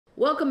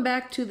Welcome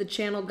back to the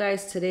channel,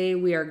 guys. Today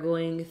we are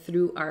going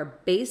through our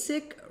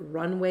basic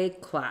runway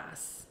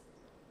class.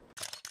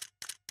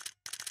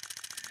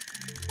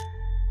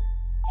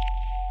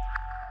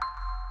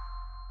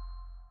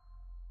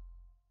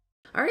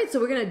 All right, so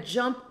we're gonna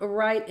jump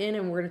right in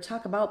and we're gonna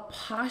talk about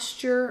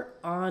posture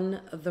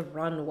on the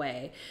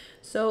runway.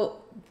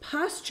 So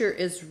posture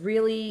is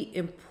really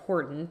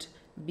important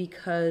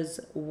because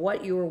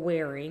what you're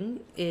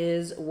wearing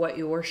is what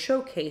you're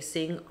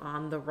showcasing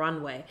on the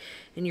runway.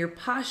 And your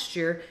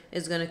posture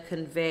is going to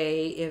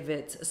convey if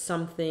it's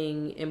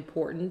something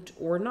important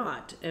or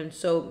not. And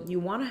so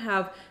you want to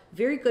have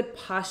very good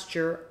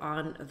posture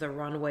on the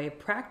runway.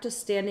 Practice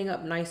standing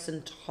up nice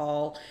and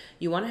tall.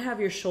 You want to have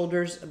your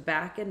shoulders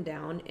back and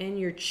down and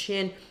your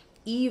chin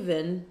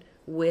even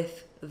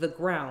with the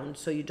ground.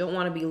 So you don't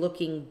want to be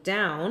looking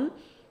down.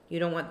 You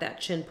don't want that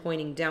chin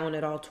pointing down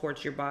at all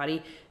towards your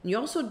body. And you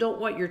also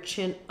don't want your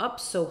chin up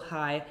so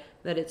high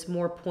that it's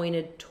more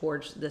pointed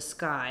towards the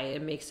sky.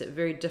 It makes it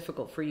very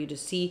difficult for you to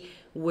see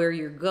where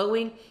you're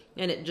going,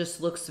 and it just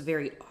looks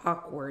very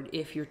awkward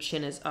if your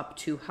chin is up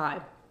too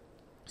high.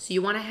 So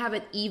you want to have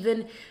it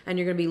even, and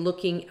you're going to be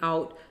looking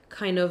out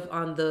kind of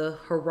on the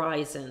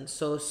horizon,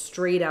 so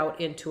straight out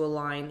into a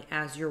line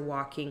as you're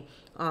walking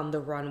on the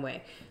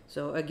runway.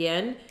 So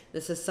again,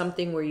 this is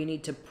something where you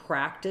need to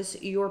practice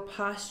your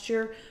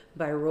posture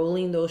by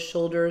rolling those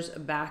shoulders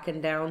back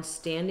and down,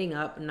 standing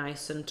up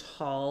nice and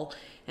tall,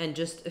 and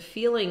just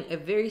feeling a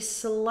very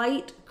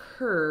slight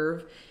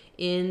curve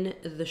in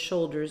the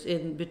shoulders,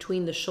 in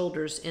between the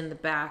shoulders in the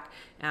back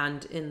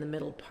and in the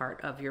middle part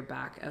of your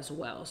back as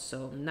well.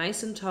 So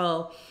nice and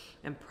tall,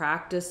 and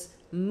practice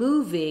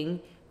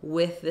moving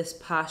with this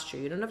posture.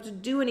 You don't have to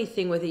do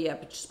anything with it yet,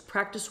 but just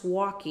practice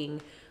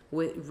walking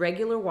with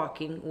regular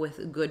walking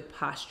with good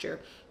posture.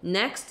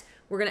 Next,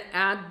 we're going to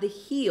add the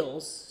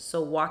heels.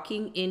 So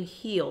walking in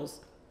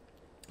heels.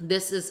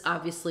 This is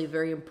obviously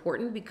very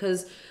important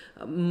because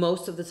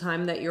most of the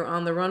time that you're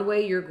on the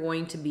runway, you're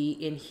going to be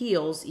in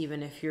heels,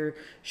 even if you're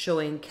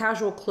showing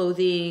casual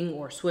clothing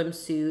or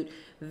swimsuit.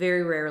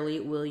 Very rarely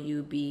will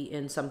you be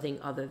in something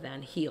other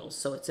than heels.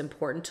 So it's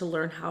important to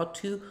learn how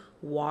to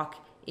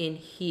walk in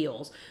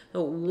heels.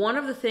 So one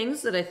of the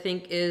things that I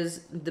think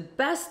is the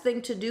best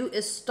thing to do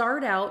is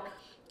start out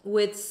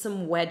with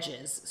some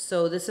wedges.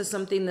 So this is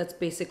something that's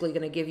basically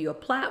going to give you a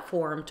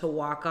platform to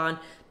walk on,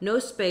 no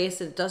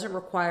space. It doesn't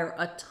require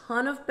a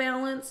ton of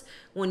balance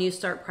when you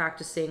start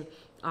practicing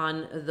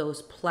on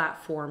those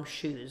platform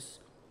shoes.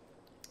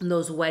 And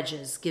those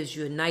wedges gives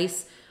you a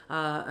nice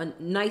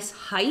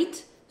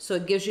height. So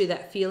it gives you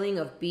that feeling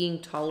of being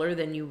taller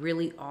than you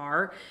really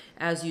are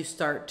as you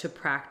start to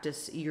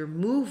practice your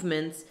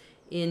movements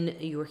in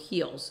your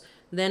heels.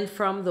 Then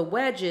from the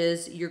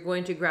wedges, you're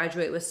going to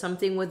graduate with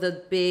something with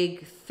a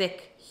big,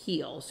 thick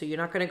heel. So you're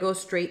not going to go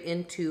straight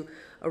into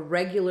a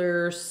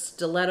regular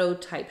stiletto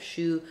type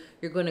shoe.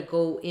 You're going to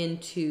go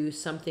into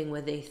something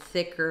with a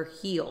thicker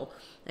heel.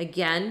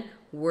 Again,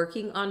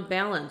 working on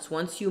balance.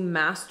 Once you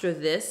master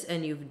this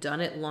and you've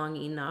done it long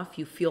enough,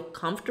 you feel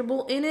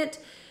comfortable in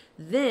it,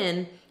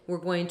 then we're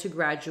going to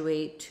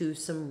graduate to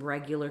some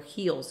regular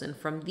heels. And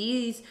from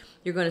these,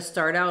 you're going to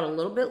start out a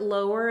little bit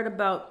lower at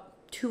about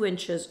 2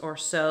 inches or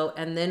so,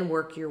 and then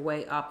work your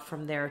way up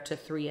from there to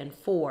 3 and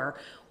 4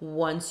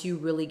 once you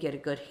really get a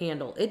good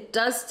handle. It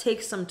does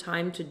take some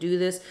time to do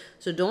this,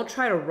 so don't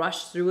try to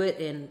rush through it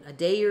in a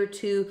day or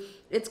two.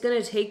 It's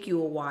going to take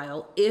you a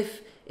while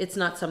if it's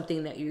not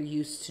something that you're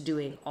used to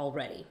doing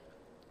already.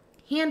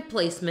 Hand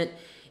placement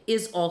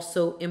is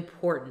also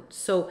important.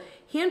 So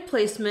hand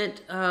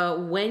placement,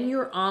 when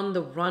you're on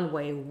the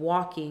runway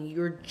walking,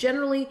 you're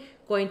generally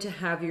going to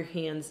have your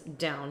hands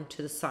down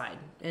to the side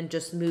and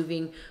just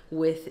moving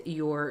with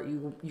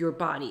your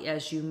body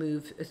as you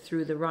move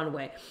through the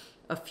runway.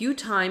 A few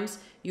times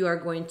you are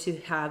going to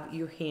have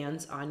your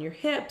hands on your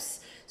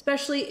hips,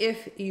 especially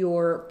if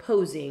you're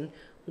posing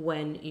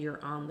when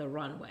you're on the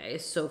runway.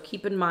 So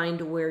keep in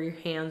mind where your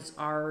hands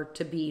are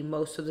to be.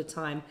 Most of the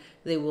time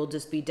they will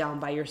just be down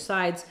by your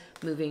sides,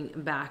 moving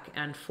back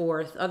and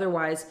forth.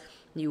 Otherwise,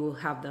 you will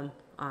have them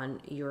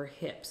on your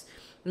hips.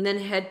 And then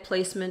head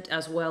placement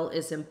as well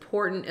is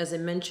important. As I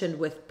mentioned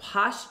with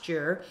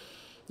posture,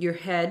 your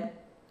head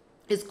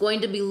is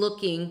going to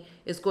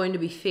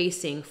be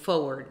facing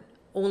forward,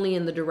 only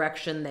in the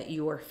direction that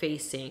you are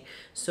facing.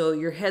 So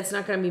your head's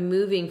not going to be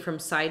moving from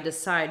side to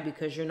side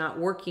because you're not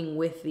working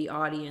with the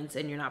audience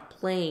and you're not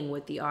playing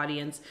with the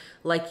audience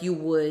like you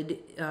would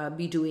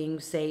be doing,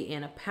 say,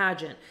 in a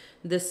pageant.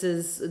 This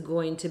is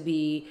going to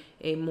be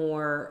a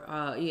more,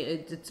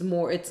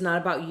 it's not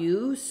about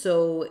you,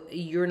 so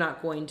you're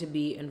not going to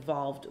be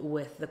involved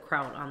with the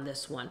crowd on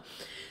this one.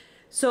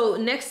 So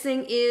next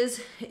thing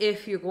is,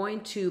 if you're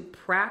going to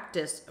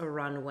practice a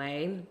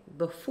runway,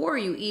 before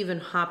you even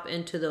hop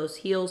into those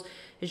heels,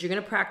 is you're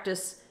going to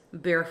practice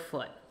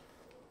barefoot.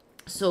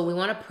 So we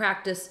want to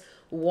practice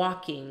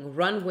walking.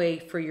 Runway,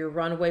 for your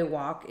runway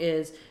walk,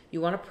 is you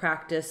want to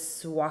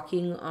practice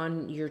walking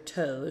on your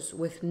toes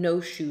with no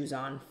shoes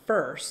on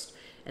first,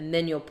 and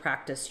then you'll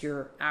practice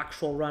your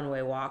actual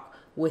runway walk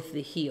with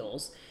the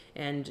heels.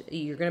 And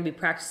you're going to be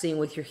practicing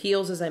with your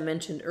heels, as I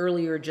mentioned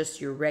earlier,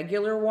 just your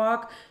regular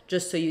walk,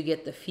 just so you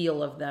get the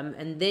feel of them.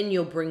 And then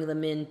you'll bring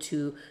them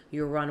into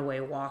your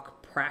runway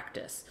walk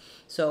practice.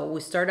 So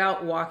we start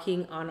out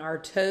walking on our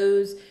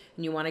toes,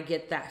 and you want to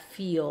get that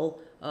feel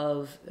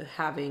of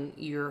having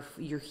your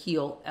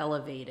heel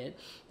elevated.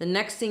 The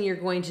next thing you're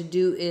going to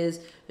do is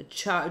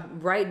draw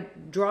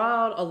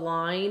out a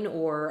line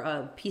or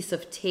a piece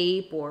of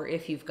tape, or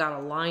if you've got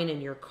a line in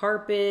your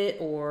carpet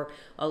or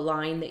a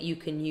line that you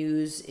can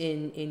use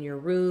in your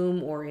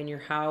room or in your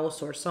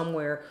house or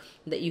somewhere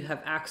that you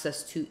have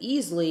access to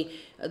easily,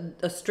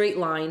 a straight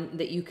line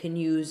that you can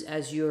use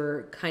as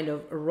your kind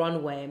of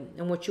runway.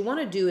 And what you want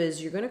to do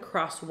is you're going to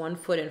cross one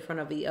foot in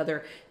front of the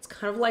other. It's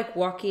kind of like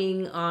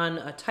walking on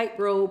a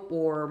tightrope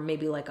or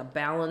maybe like a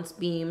balance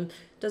beam.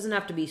 It doesn't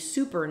have to be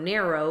super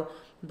narrow,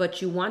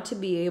 but you want to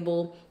be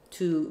able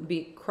to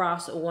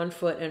cross one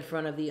foot in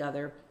front of the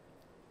other,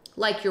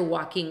 like you're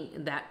walking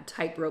that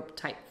tightrope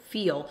type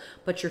feel,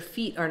 but your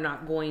feet are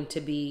not going to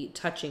be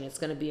touching. It's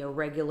going to be a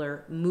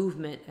regular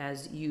movement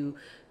as you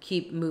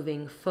keep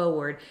moving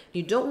forward.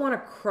 You don't want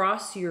to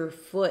cross your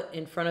foot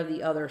in front of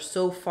the other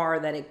so far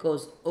that it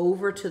goes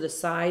over to the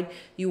side.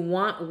 You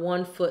want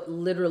one foot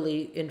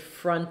literally in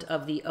front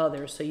of the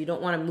other, so you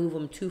don't want to move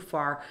them too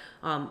far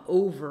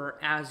over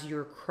as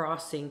you're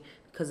crossing,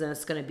 because then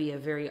it's going to be a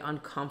very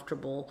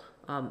uncomfortable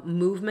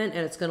movement,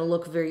 and it's going to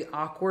look very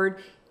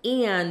awkward,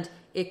 and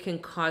it can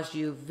cause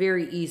you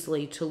very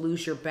easily to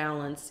lose your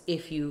balance.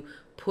 If you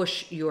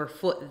push your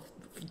foot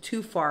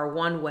too far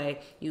one way,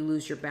 you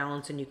lose your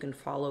balance and you can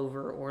fall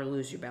over or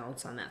lose your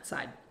balance on that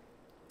side.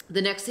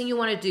 The next thing you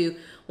want to do,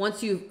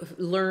 once you've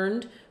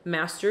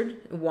mastered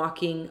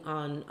walking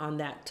on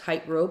that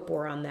tightrope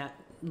or on that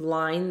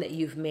line that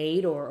you've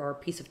made or a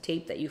piece of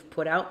tape that you've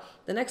put out,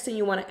 the next thing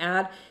you want to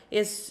add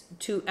is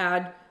to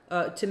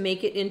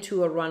make it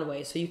into a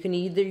runway. So you can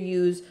either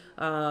use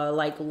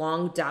like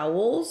long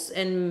dowels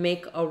and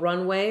make a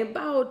runway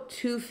about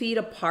 2 feet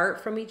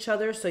apart from each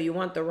other. So you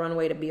want the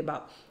runway to be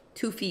about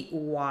 2 feet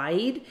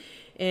wide,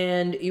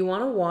 and you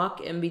want to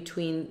walk in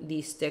between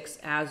these sticks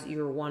as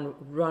your one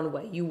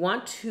runway. You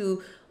want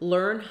to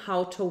learn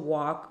how to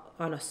walk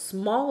on a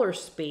smaller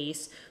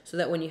space so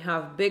that when you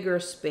have bigger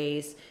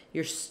space,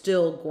 you're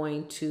still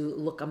going to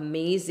look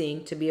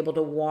amazing to be able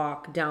to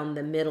walk down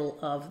the middle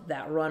of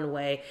that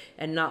runway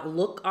and not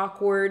look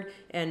awkward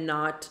and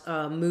not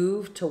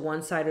move to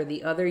one side or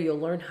the other. You'll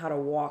learn how to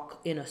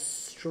walk in a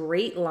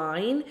straight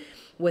line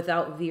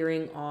without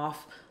veering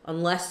off,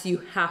 unless you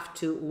have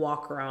to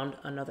walk around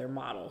another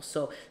model.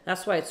 So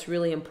that's why it's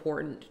really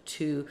important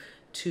to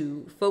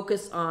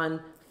focus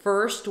on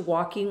first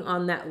walking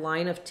on that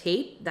line of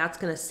tape. That's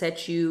going to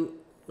set you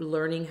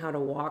learning how to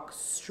walk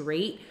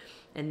straight.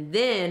 And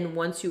then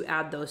once you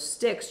add those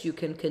sticks, you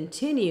can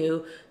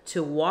continue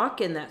to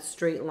walk in that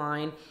straight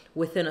line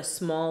within a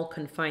small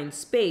confined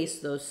space,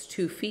 those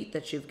 2 feet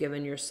that you've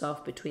given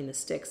yourself between the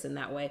sticks. And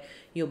that way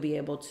you'll be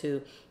able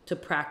to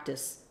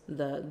practice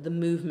the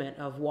movement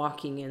of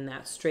walking in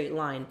that straight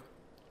line.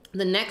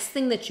 The next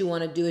thing that you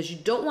want to do is you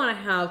don't want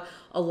to have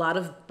a lot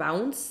of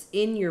bounce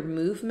in your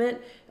movement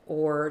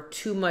or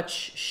too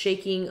much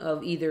shaking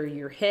of either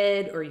your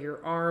head or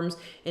your arms.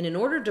 And in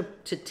order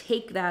to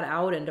take that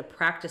out and to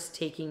practice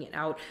taking it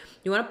out,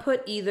 you want to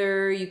put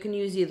you can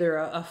use either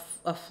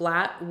a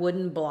flat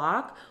wooden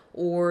block,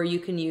 or you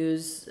can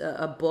use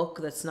a book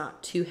that's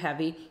not too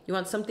heavy. You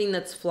want something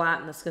that's flat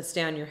and that's going to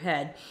stay on your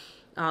head.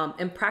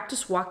 And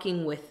practice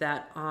walking with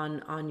that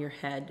on your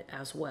head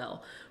as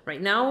well.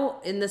 Right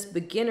now in this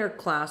beginner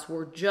class,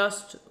 we're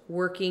just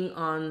working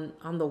on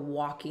the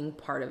walking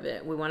part of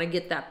it. We want to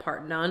get that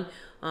part done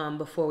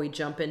before we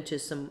jump into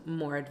some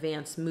more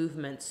advanced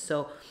movements.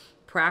 So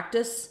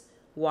practice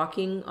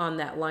walking on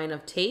that line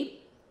of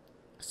tape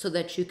so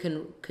that you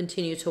can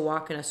continue to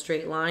walk in a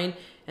straight line,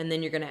 and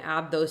then you're going to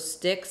add those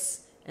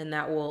sticks, and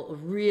that will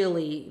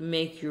really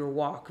make your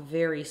walk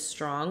very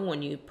strong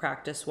when you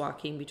practice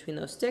walking between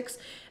those sticks.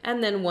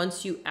 And then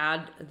once you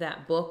add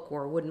that book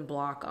or wooden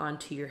block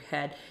onto your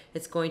head,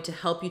 it's going to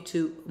help you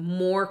to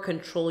more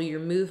control your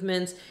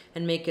movements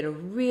and make it a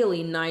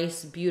really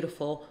nice,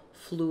 beautiful,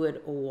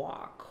 fluid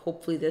walk.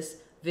 Hopefully this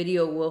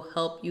video will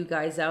help you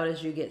guys out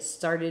as you get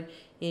started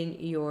in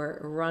your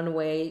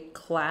runway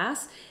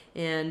class.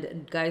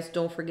 And guys,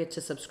 don't forget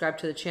to subscribe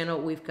to the channel.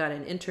 We've got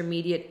an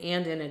intermediate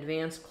and an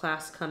advanced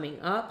class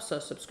coming up. So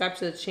subscribe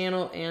to the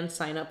channel and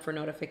sign up for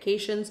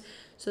notifications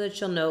so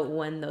that you'll know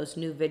when those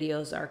new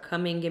videos are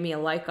coming. Give me a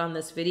like on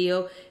this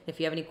video. If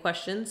you have any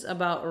questions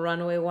about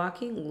runway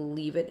walking,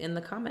 leave it in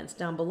the comments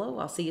down below.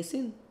 I'll see you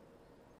soon.